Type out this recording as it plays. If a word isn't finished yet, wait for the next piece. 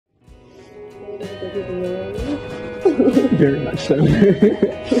Very much so.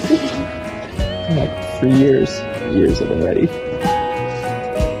 Like for years I've been ready.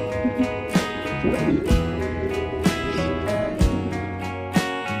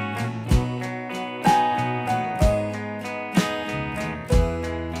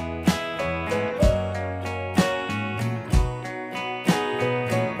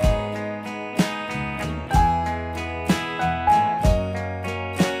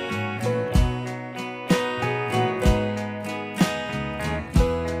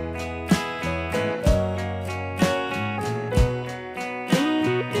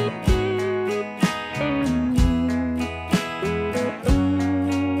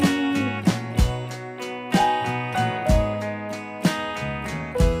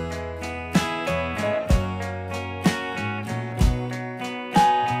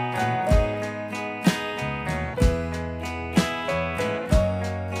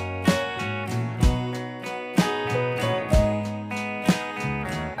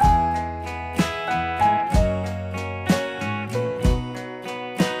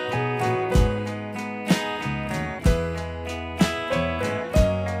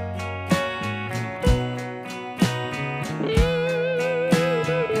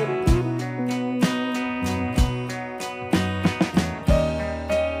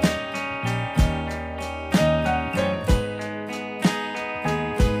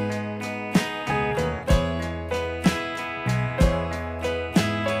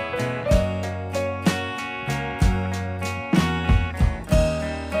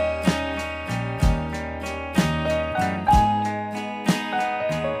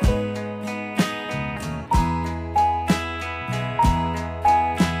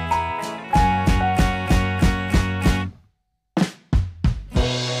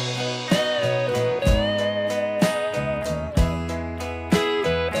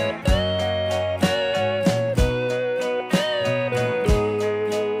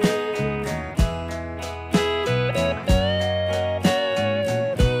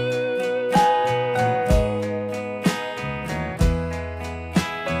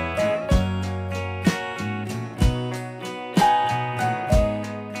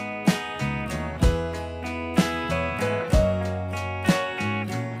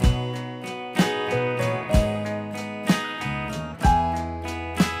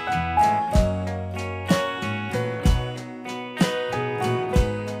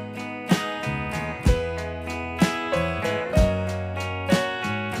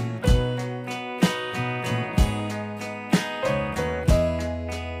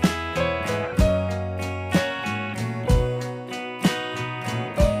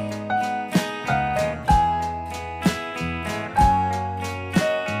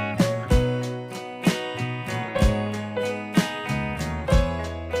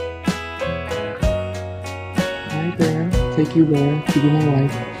 Take you there to be my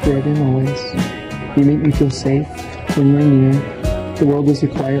wife, forever and always. You make me feel safe when you're near. The world is a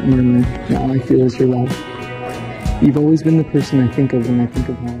quiet murmur, and all I feel is your love. You've always been the person I think of when I think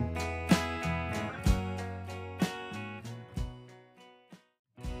of home.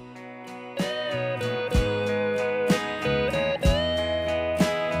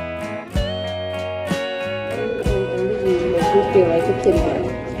 You make me feel like a kid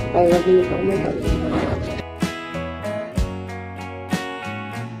again. I love you with all my heart.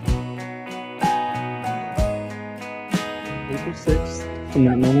 April 6th, from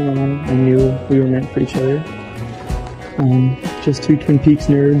that moment on, I knew we were meant for each other. Just two Twin Peaks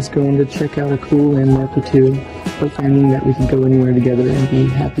nerds going to check out a cool landmark or two, but finding that we could go anywhere together and be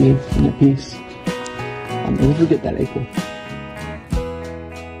happy and at peace. I'll never forget that, April.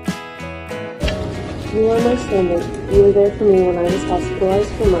 You are my soulmate. You were there for me when I was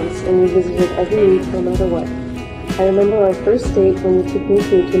hospitalized for months, and you visited every week no matter what. I remember our first date when you took me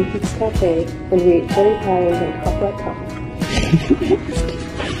to a Twin Peaks cafe, and we ate cherry pie and drank hot black coffee.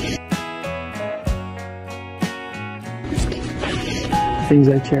 Things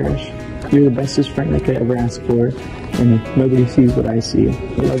I cherish. You're the bestest friend I could ever ask for, and nobody sees what I see.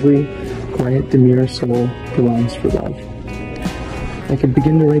 A lovely, quiet, demure soul who longs for love. I could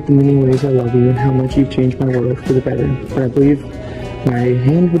begin to write the many ways I love you and how much you've changed my world for the better, but I believe my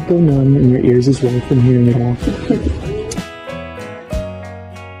hand would go numb and your ears as well from hearing it all.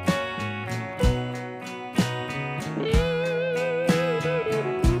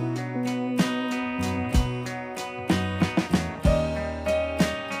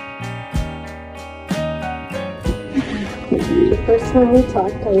 The first time we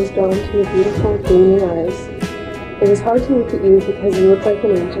talked, I was drawn to your beautiful, gleaming eyes. It was hard to look at you because you look like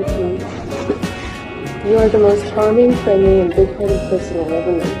an angel to me. You are the most charming, friendly, and big-hearted person I've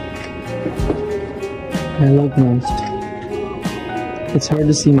ever known. I love most. It's hard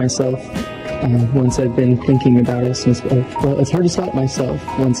to see myself once I've been thinking about us, well, it's hard to stop myself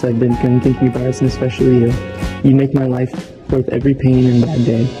once I've been thinking about us, and especially you. You make my life worth every pain and bad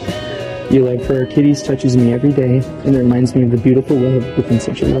day. Your love for our kitties touches me every day, and it reminds me of the beautiful love within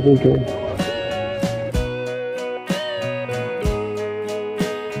such a lovely girl.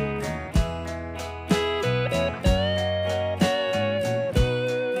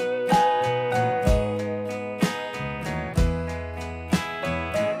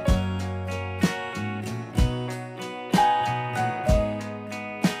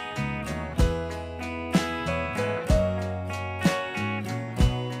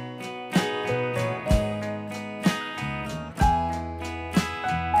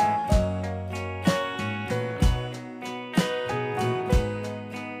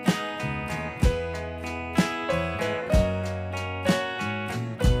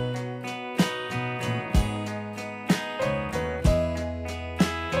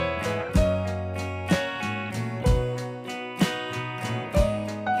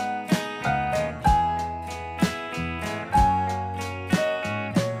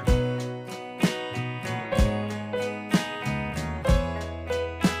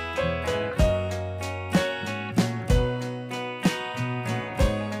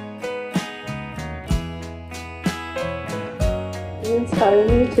 You inspire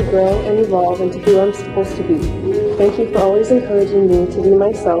me to grow and evolve into who I'm supposed to be. Thank you for always encouraging me to be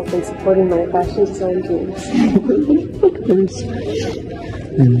myself and supporting my fashion design dreams.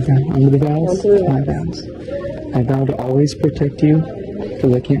 And under the vows, my vows. I vow to always protect you,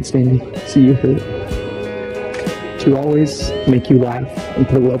 because I can't stand to see you hurt. To always make you laugh and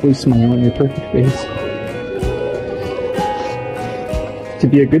put a lovely smile on your perfect face. To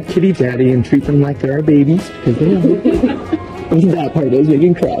be a good kitty daddy and treat them like they're our babies, because they are. It wasn't that part, I was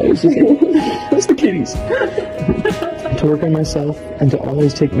making cry. It was just like, it's the kitties. To work on myself and to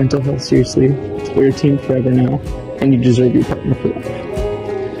always take mental health seriously. We're a team forever now, and you deserve your partner for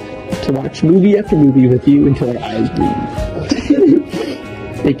life. To watch movie after movie with you until our eyes bleed.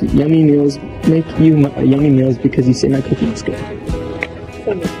 Make you yummy meals because you say my cooking is good.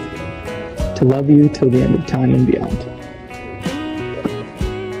 To love you till the end of time and beyond.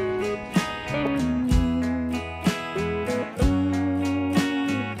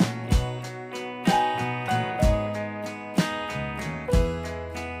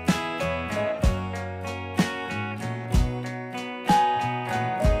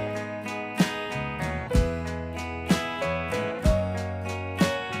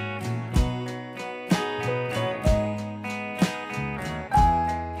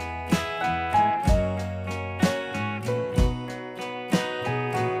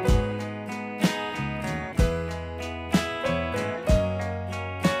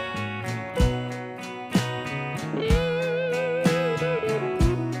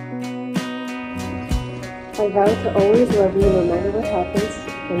 I vow to always love you no matter what happens,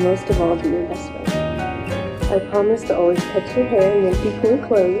 and most of all, be your best friend. I promise to always cut your hair and make you cool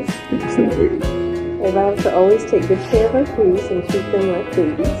clothes. I vow to always take good care of our trees and treat them like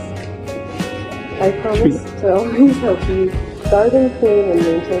babies. I promise to always help you garden, clean, and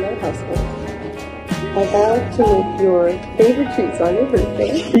maintain our household. I vow to make your favorite treats on your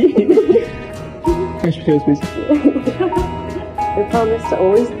birthday. Mashed potatoes, please. I promise to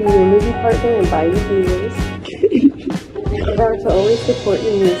always be your movie partner and buy you viewers. I vow to always support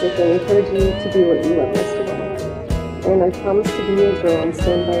your music and encourage you to do what you love most of all. And I promise to be your girl and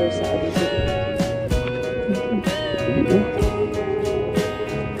stand by your side.